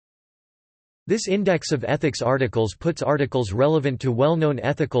This index of ethics articles puts articles relevant to well-known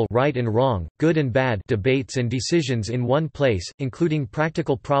ethical right and wrong, good and bad debates and decisions in one place, including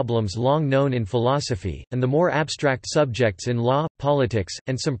practical problems long known in philosophy, and the more abstract subjects in law, politics,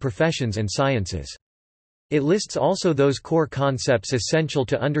 and some professions and sciences. It lists also those core concepts essential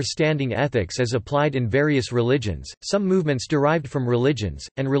to understanding ethics as applied in various religions, some movements derived from religions,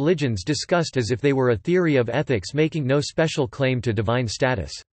 and religions discussed as if they were a theory of ethics making no special claim to divine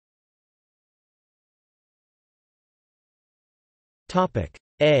status. Topic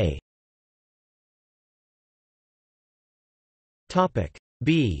A. Topic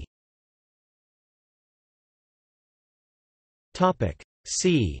B. Topic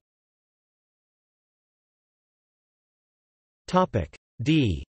C. Topic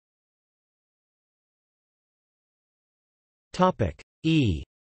D. Topic E.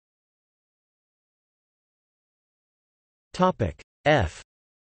 Topic F.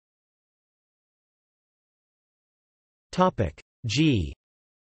 Topic G.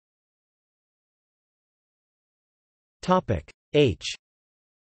 Topic H.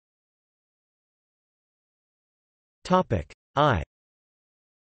 Topic I.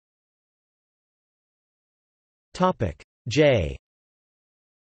 Topic J.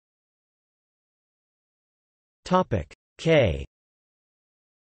 Topic K.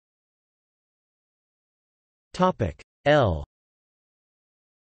 Topic L.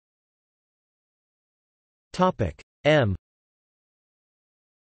 Topic M.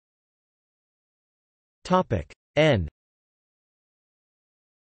 Topic N.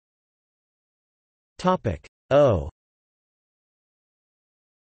 Topic O.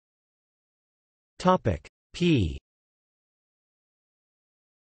 Topic P.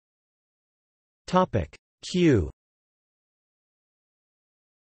 Topic Q.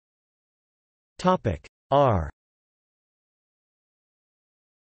 Topic R.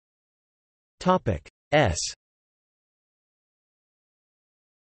 Topic S.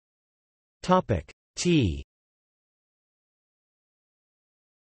 Topic T.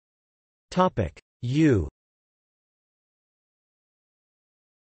 Topic U.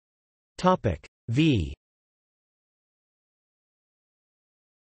 Topic V.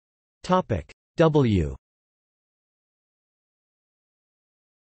 Topic W.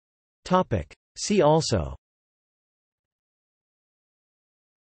 Topic See also.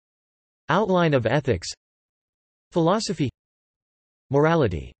 Outline of ethics. Philosophy.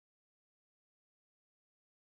 Morality.